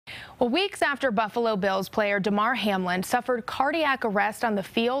Well, weeks after Buffalo Bills player Damar Hamlin suffered cardiac arrest on the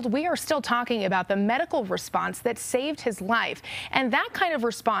field, we are still talking about the medical response that saved his life. And that kind of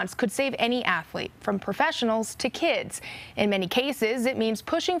response could save any athlete, from professionals to kids. In many cases, it means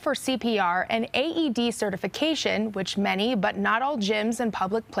pushing for CPR and AED certification, which many but not all gyms and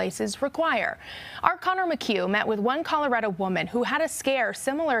public places require. Our Connor McHugh met with one Colorado woman who had a scare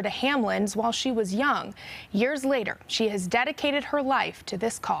similar to Hamlin's while she was young. Years later, she has dedicated her life to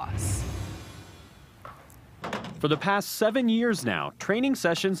this cause. For the past 7 years now, training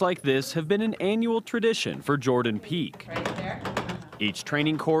sessions like this have been an annual tradition for Jordan Peak. Each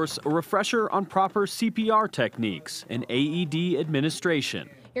training course, a refresher on proper CPR techniques and AED administration.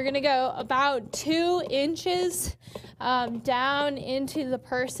 You're going to go about 2 inches down into the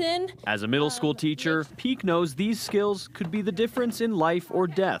person. As a middle school teacher, Peak knows these skills could be the difference in life or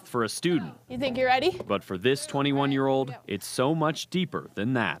death for a student. You think you're ready? But for this 21-year-old, it's so much deeper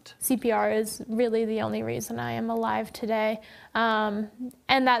than that. CPR is really the only reason I am alive today, and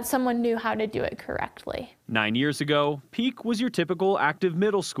that someone knew how to do it correctly. 9 years ago, Peak was your typical active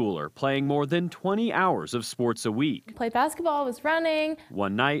middle schooler, playing more than 20 hours of sports a week. Played basketball, was running.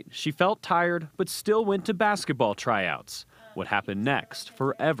 One night, she felt tired, but still went to basketball tryouts. What happened next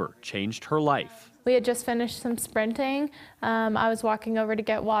forever changed her life. We had just finished some sprinting. I was walking over to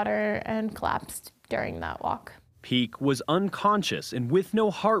get water and collapsed during that walk. Peak was unconscious and with no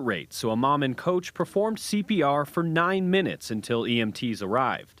heart rate, so a mom and coach performed CPR for 9 minutes until EMTs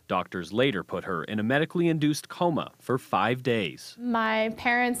arrived. Doctors later put her in a medically induced coma for 5 days. My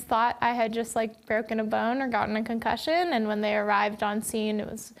parents thought I had just broken a bone or gotten a concussion, and when they arrived on scene, it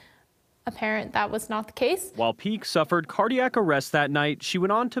was apparent that was not the case. While Peak suffered cardiac arrest that night, she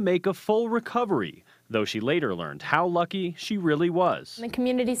went on to make a full recovery, though she later learned how lucky she really was. The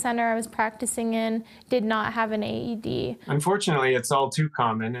community center I was practicing in did not have an AED. Unfortunately, it's all too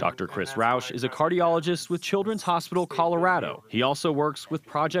common. Dr. Chris Rausch is a cardiologist with Children's Hospital Colorado. He also works with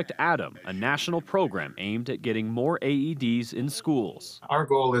Project Adam, a national program aimed at getting more AEDs in schools. Our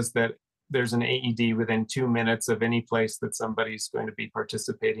goal is that there's an AED within 2 minutes of any place that somebody's going to be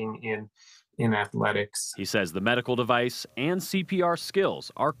participating in athletics. He says the medical device and CPR skills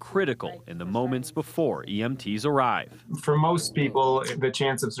are critical in the moments before EMTs arrive. For most people, the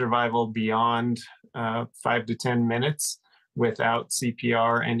chance of survival beyond 5 to 10 minutes without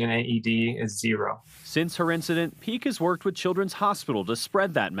CPR and an AED is 0. Since her incident, Peak has worked with Children's Hospital to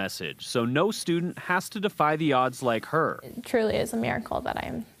spread that message, so no student has to defy the odds like her. It truly is a miracle that I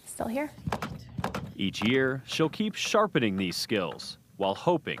am still here. Each year, she'll keep sharpening these skills while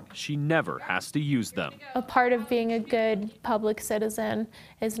hoping she never has to use them. A part of being a good public citizen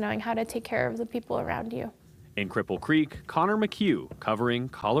is knowing how to take care of the people around you. In Cripple Creek, Connor McHugh covering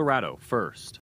Colorado First.